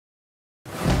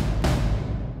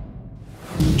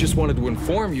Just wanted to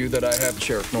inform you that I have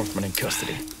Sheriff Northman in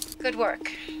custody. Good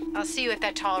work. I'll see you at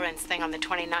that tolerance thing on the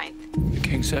 29th. The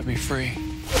king set me free.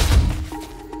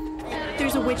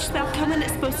 There's a witch spell coming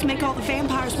that's supposed to make all the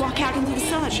vampires walk out into the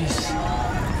sun.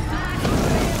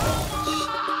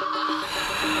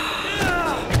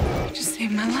 Just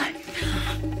saved my life.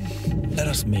 Let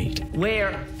us meet.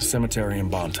 Where? Cemetery in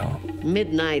Bonton.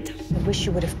 Midnight. I wish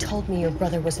you would have told me your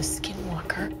brother was a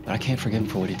skinwalker. But I can't forgive him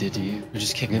for what he did to you. You're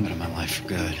just kicking him out of my life for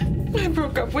good. I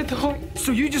broke up with Hoyt.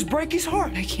 So you just break his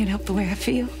heart? I can't help the way I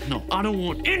feel. No, I don't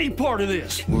want any part of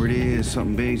this. Word is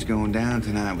something big's going down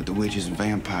tonight with the witches and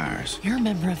vampires. You're a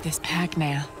member of this pack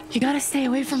now. You gotta stay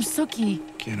away from Sookie.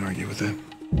 Can't argue with that.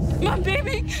 My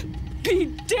baby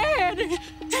be dead,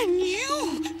 and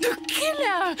you the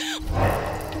killer.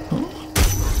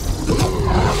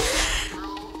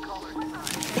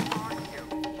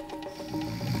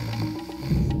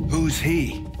 Who's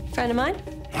he? Friend of mine?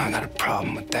 I got a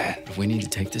problem with that. If we need to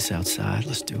take this outside,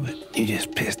 let's do it. You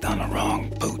just pissed on the wrong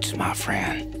boots, my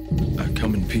friend. I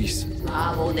come in peace.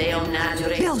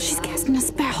 Bill, she's casting a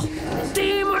spell.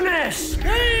 Demoness!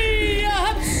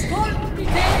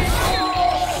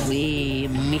 We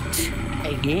meet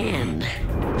again.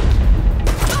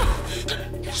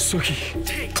 Sookie.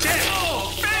 Take that!